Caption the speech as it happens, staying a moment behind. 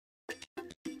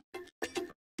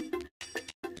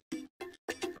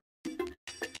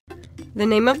The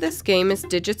name of this game is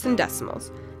Digits and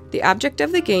Decimals. The object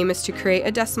of the game is to create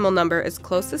a decimal number as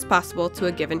close as possible to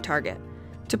a given target.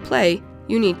 To play,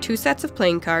 you need 2 sets of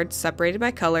playing cards separated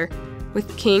by color,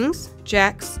 with kings,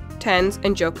 jacks, tens,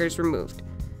 and jokers removed.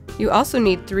 You also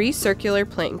need 3 circular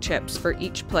playing chips for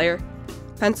each player,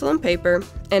 pencil and paper,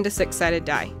 and a 6-sided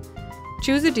die.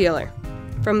 Choose a dealer.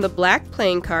 From the black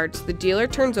playing cards, the dealer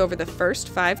turns over the first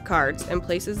 5 cards and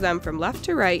places them from left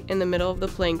to right in the middle of the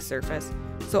playing surface,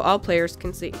 so all players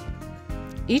can see.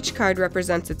 Each card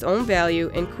represents its own value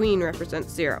and queen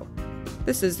represents 0.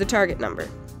 This is the target number.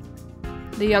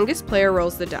 The youngest player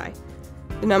rolls the die.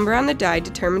 The number on the die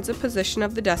determines the position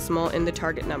of the decimal in the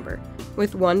target number,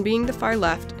 with 1 being the far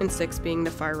left and 6 being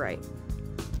the far right.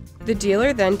 The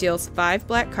dealer then deals 5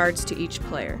 black cards to each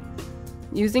player.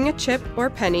 Using a chip or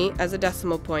penny as a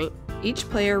decimal point, each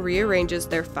player rearranges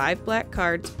their 5 black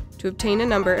cards to obtain a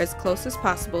number as close as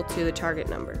possible to the target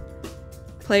number.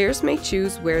 Players may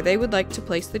choose where they would like to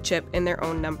place the chip in their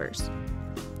own numbers.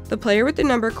 The player with the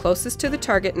number closest to the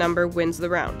target number wins the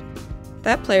round.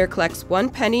 That player collects 1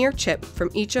 penny or chip from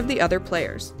each of the other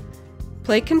players.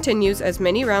 Play continues as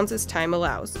many rounds as time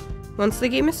allows. Once the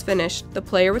game is finished, the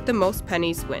player with the most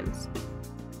pennies wins.